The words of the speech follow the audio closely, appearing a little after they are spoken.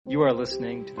You are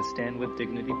listening to the Stand With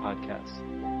Dignity podcast.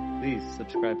 Please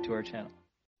subscribe to our channel.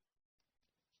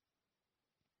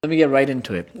 Let me get right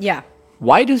into it. Yeah.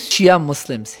 Why do Shia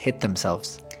Muslims hit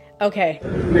themselves? Okay.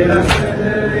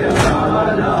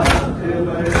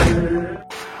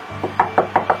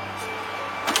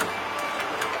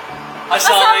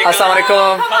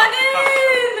 Assalamualaikum.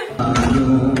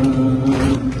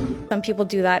 Some people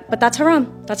do that, but that's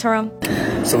haram. That's haram.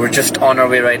 So we're just on our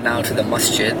way right now to the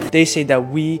masjid. They say that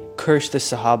we curse the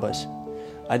Sahabas,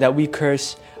 that we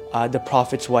curse the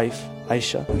Prophet's wife,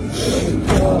 Aisha.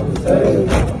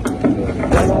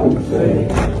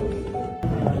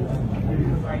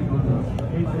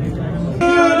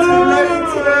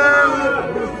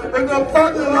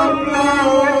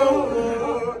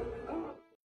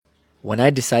 When I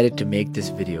decided to make this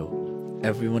video,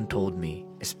 everyone told me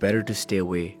it's better to stay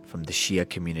away from the Shia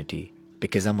community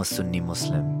because I'm a Sunni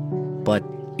Muslim. But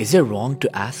is it wrong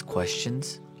to ask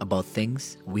questions about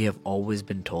things we have always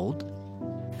been told?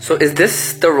 So is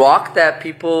this the rock that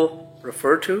people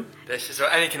refer to? This is,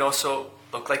 and it can also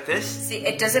look like this. See,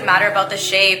 it doesn't matter about the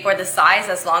shape or the size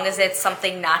as long as it's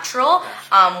something natural.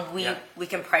 We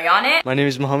can pray on it. My name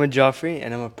is Muhammad Jafri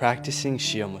and I'm a practicing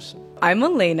Shia Muslim. I'm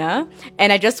Elena,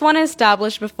 and I just want to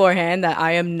establish beforehand that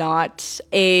I am not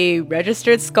a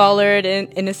registered scholar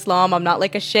in Islam. I'm not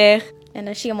like a sheikh. And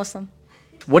a Shia Muslim.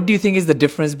 What do you think is the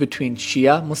difference between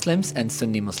Shia Muslims and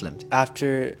Sunni Muslims?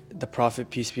 After the Prophet,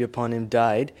 peace be upon him,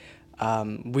 died,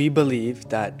 we believe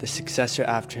that the successor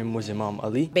after him was Imam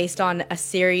Ali. Based on a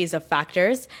series of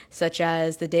factors, such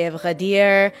as the day of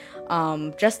Ghadir,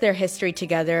 just their history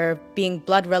together, being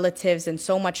blood relatives, and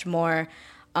so much more.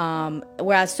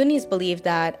 Whereas Sunnis believe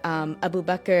that Abu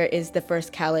Bakr is the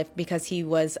first caliph because he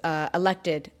was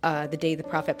elected the day the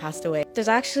Prophet passed away. There's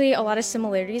actually a lot of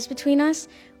similarities between us.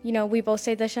 You know, we both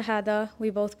say the Shahada. We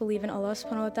both believe in Allah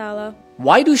subhanahu wa ta'ala.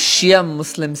 Why do Shia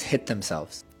Muslims hit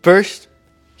themselves? First,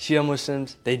 Shia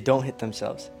Muslims, they don't hit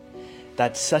themselves.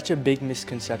 That's such a big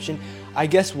misconception. I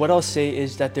guess what I'll say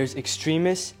is that there's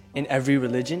extremists in every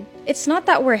religion. It's not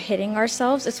that we're hitting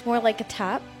ourselves. It's more like a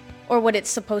tap, or what it's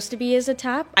supposed to be is a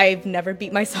tap. I've never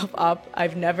beat myself up.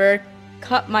 I've never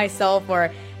cut myself or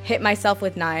hit myself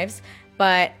with knives.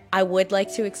 But I would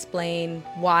like to explain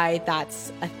why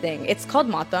that's a thing. It's called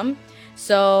matam.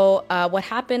 So what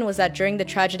happened was that during the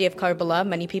tragedy of Karbala,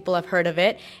 many people have heard of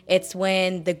it. It's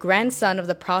when the grandson of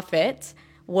the Prophet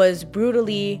was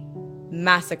brutally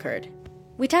massacred.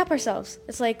 We tap ourselves.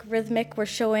 It's like rhythmic. We're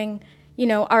showing, you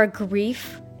know, our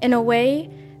grief in a way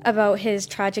about his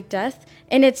tragic death.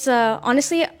 And it's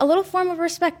honestly a little form of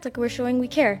respect. Like, we're showing we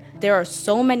care. There are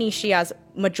so many Shias,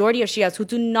 majority of Shias, who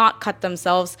do not cut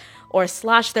themselves or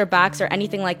slash their backs or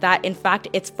anything like that. In fact,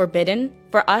 it's forbidden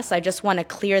for us. I just want to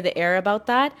clear the air about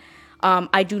that.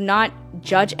 I do not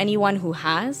judge anyone who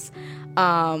has.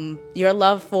 Your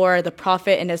love for the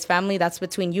Prophet and his family, that's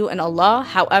between you and Allah.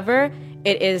 However,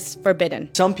 it is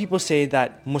forbidden. Some people say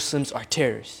that Muslims are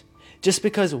terrorists. Just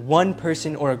because one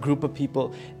person or a group of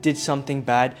people did something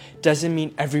bad doesn't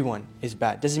mean everyone is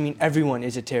bad. Doesn't mean everyone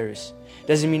is a terrorist.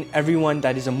 Doesn't mean everyone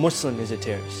that is a Muslim is a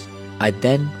terrorist. I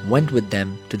then went with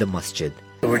them to the masjid.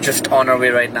 We're just on our way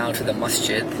right now to the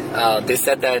masjid. They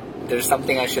said that there's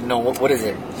something I should know. What is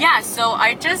it? Yeah, so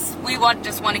we want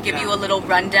to give you a little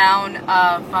rundown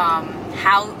of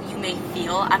how you may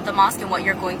feel at the mosque and what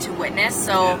you're going to witness.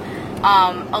 So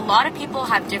a lot of people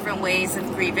have different ways of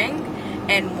grieving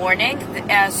and mourning.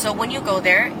 So when you go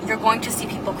there, you're going to see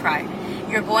people cry.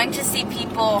 You're going to see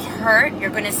people hurt. You're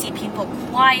going to see people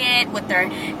quiet with their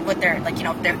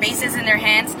their faces in their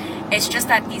hands. It's just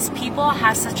that these people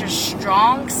have such a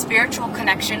strong spiritual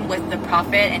connection with the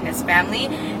Prophet and his family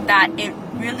that it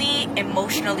really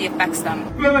emotionally affects them.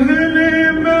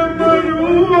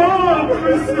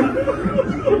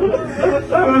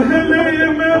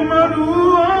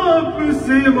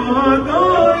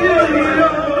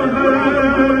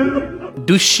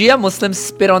 Do Shia Muslims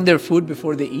spit on their food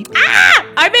before they eat?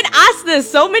 I've been asked this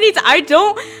so many times.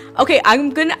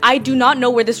 I do not know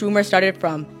where this rumor started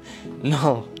from.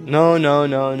 No.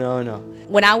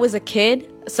 When I was a kid,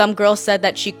 some girl said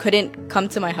that she couldn't come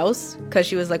to my house because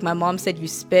she was like, my mom said you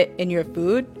spit in your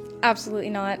food. Absolutely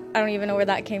not. I don't even know where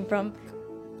that came from.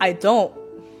 I don't.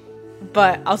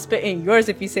 But I'll spit in yours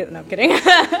if you say that. No, I'm kidding.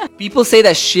 People say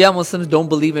that Shia Muslims don't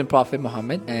believe in Prophet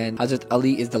Muhammad and Hazrat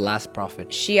Ali is the last prophet.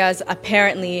 Shias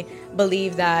apparently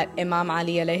believe that Imam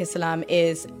Ali alayhi salam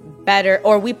is better,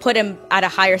 or we put him at a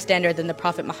higher standard than the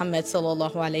Prophet Muhammad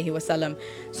sallallahu alaihi wasallam.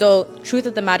 So truth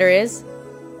of the matter is,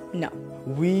 no.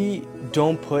 We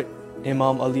don't put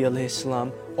Imam Ali alayhi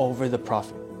salam over the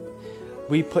Prophet.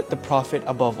 We put the Prophet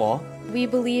above all. We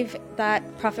believe that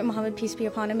Prophet Muhammad, peace be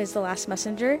upon him, is the last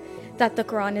messenger, that the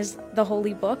Quran is the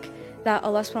holy book, that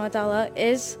Allah subhanahu wa ta'ala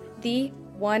is the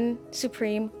one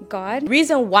supreme God. The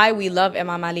reason why we love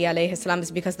Imam Ali alayhi salam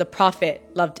is because the Prophet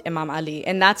loved Imam Ali.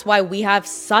 And that's why we have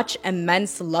such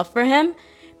immense love for him,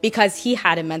 because he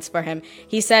had immense for him.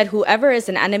 He said, whoever is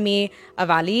an enemy of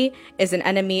Ali is an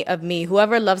enemy of me.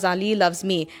 Whoever loves Ali loves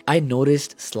me. I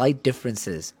noticed slight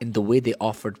differences in the way they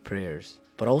offered prayers,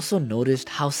 but also noticed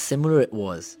how similar it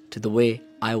was to the way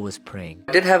I was praying.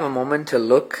 I did have a moment to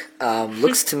look.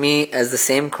 Looks to me as the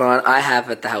same Quran I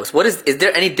have at the house. Is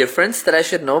there any difference that I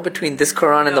should know between this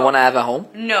Quran and the one I have at home?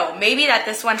 No, maybe that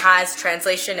this one has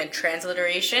translation and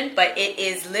transliteration, but it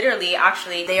is literally,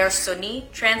 actually, they are Sunni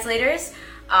translators.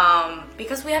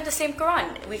 Because we have the same Quran.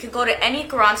 We could go to any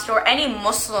Quran store, any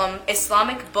Muslim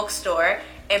Islamic bookstore,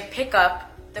 and pick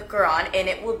up the Quran, and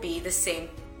it will be the same.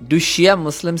 Do Shia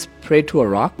Muslims pray to a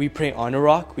rock? We pray on a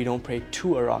rock, we don't pray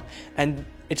to a rock. And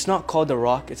it's not called a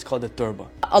rock, it's called a turba.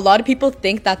 A lot of people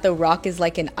think that the rock is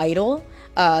like an idol,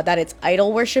 that it's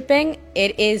idol worshipping.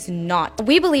 It is not.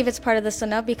 We believe it's part of the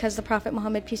Sunnah because the Prophet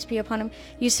Muhammad, peace be upon him,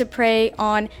 used to pray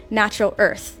on natural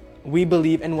earth. We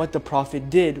believe, and what the Prophet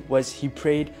did was he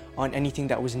prayed on anything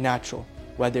that was natural,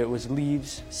 whether it was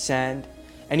leaves, sand,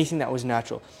 anything that was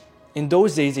natural. In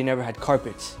those days, they never had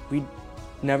carpets. We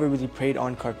never really prayed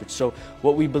on carpets. So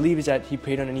what we believe is that he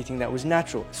prayed on anything that was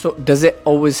natural. So does it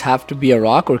always have to be a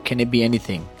rock, or can it be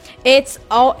anything? It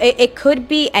could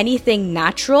be anything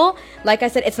natural. Like I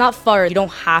said, it's not far. You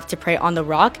don't have to pray on the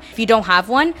rock. If you don't have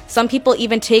one, some people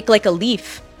even take like a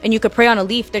leaf, and you could pray on a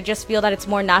leaf. They just feel that it's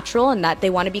more natural and that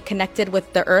they want to be connected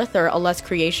with the earth or Allah's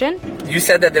creation. You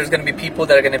said that there's going to be people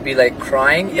that are going to be like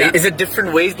crying. Yeah. Is it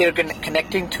different ways they're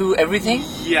connecting to everything?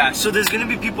 Yeah, so there's going to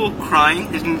be people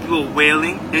crying, there's going to be people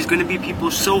wailing, there's going to be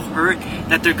people so hurt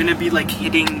that they're going to be like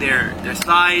hitting their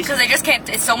thighs. Because they just can't,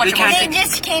 it's so much They can't emotion. take- They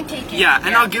just can't take it. Yeah,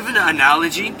 and I'll give an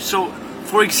analogy. So,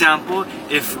 for example,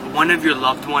 if one of your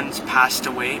loved ones passed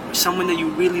away, someone that you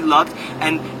really loved,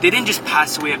 and they didn't just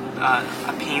pass away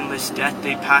a painless death,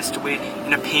 they passed away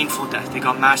in a painful death. They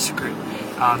got massacred.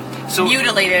 So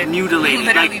Mutilated. Mutilated.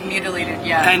 Literally like, mutilated,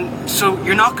 yeah. And so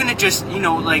you're not gonna just,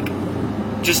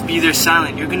 just be there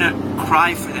silent. You're gonna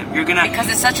cry for them. You're gonna Because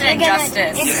it's such an You're gonna-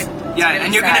 injustice. it's- yeah, really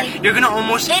and sad. you're gonna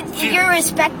almost feel, You're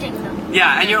respecting them.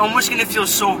 yeah, and you're almost gonna feel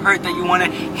so hurt that you wanna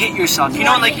hit yourself. You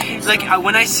know,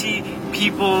 when I see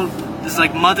people, there's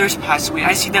like mothers pass away,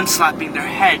 I see them slapping their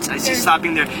heads, I see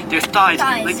slapping their thighs,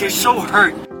 like they're so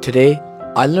hurt. Today,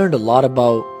 I learned a lot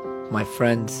about my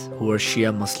friends who are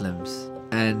Shia Muslims,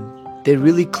 and they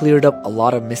really cleared up a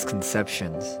lot of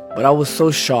misconceptions. But I was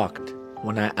so shocked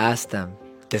when I asked them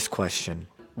this question.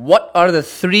 What are the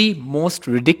 3 most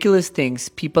ridiculous things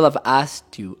people have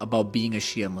asked you about being a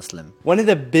Shia Muslim? One of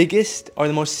the biggest or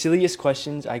the most silliest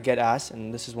questions I get asked,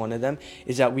 and this is one of them,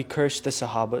 is that we curse the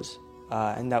Sahabas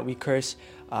and that we curse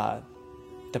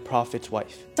the Prophet's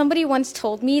wife. Somebody once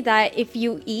told me that if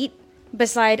you eat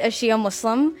beside a Shia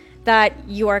Muslim, that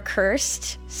you are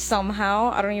cursed somehow.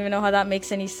 I don't even know how that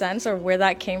makes any sense or where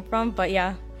that came from, but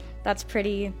yeah, that's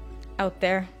pretty out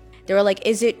there. They were like,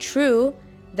 is it true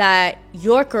that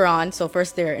your Quran, so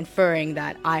first they're inferring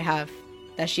that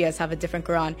that Shias have a different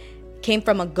Quran, came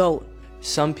from a goat?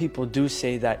 Some people do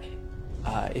say that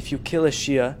if you kill a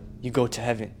Shia, you go to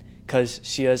heaven, because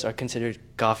Shias are considered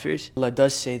kafirs. Allah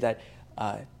does say that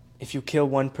if you kill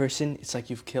one person, it's like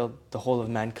you've killed the whole of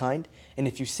mankind, and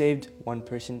if you saved one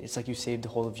person, it's like you saved the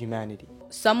whole of humanity.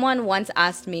 Someone once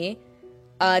asked me,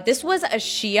 this was a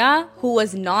Shia who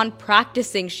was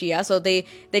non-practicing Shia, so they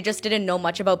just didn't know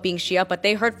much about being Shia, but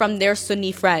they heard from their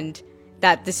Sunni friend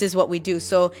that this is what we do.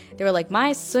 So they were like,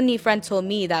 my Sunni friend told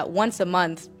me that once a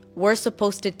month, we're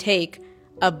supposed to take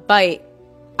a bite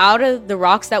out of the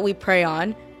rocks that we pray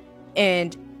on,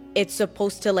 and it's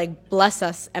supposed to like bless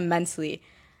us immensely.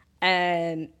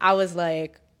 And I was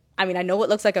like, I mean, I know it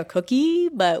looks like a cookie,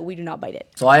 but we do not bite it.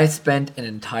 So I spent an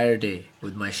entire day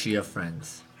with my Shia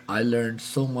friends. I learned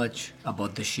so much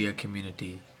about the Shia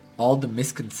community, all the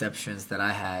misconceptions that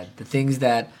I had, the things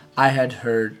that I had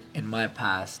heard in my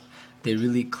past, they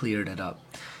really cleared it up.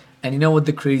 And you know what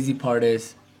the crazy part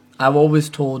is? I've always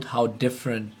told how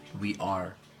different we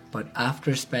are. But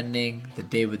after spending the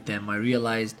day with them, I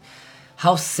realized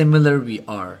how similar we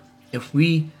are. If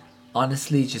we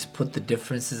honestly just put the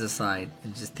differences aside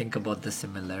and just think about the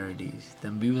similarities,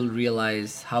 then we will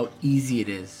realize how easy it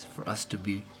is for us to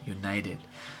be united.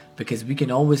 Because we can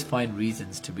always find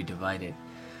reasons to be divided,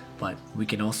 but we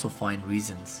can also find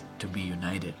reasons to be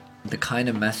united. The kind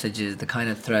of messages, the kind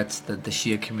of threats that the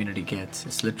Shia community gets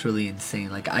is literally insane.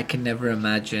 Like, I can never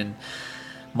imagine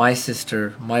my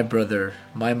sister, my brother,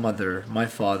 my mother, my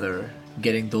father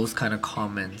getting those kind of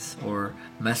comments or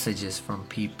messages from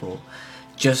people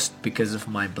just because of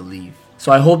my belief.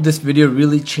 So I hope this video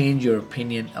really changed your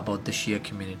opinion about the Shia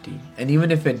community. And even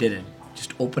if it didn't,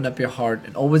 just open up your heart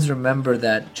and always remember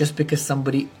that just because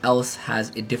somebody else has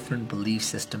a different belief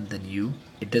system than you,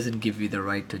 it doesn't give you the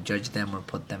right to judge them or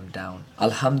put them down.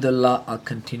 Alhamdulillah, I'll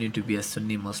continue to be a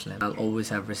Sunni Muslim. I'll always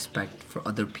have respect for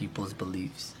other people's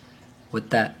beliefs. With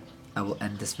that, I will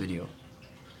end this video.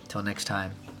 Till next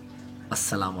time,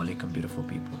 Assalamu alaikum, beautiful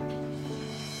people.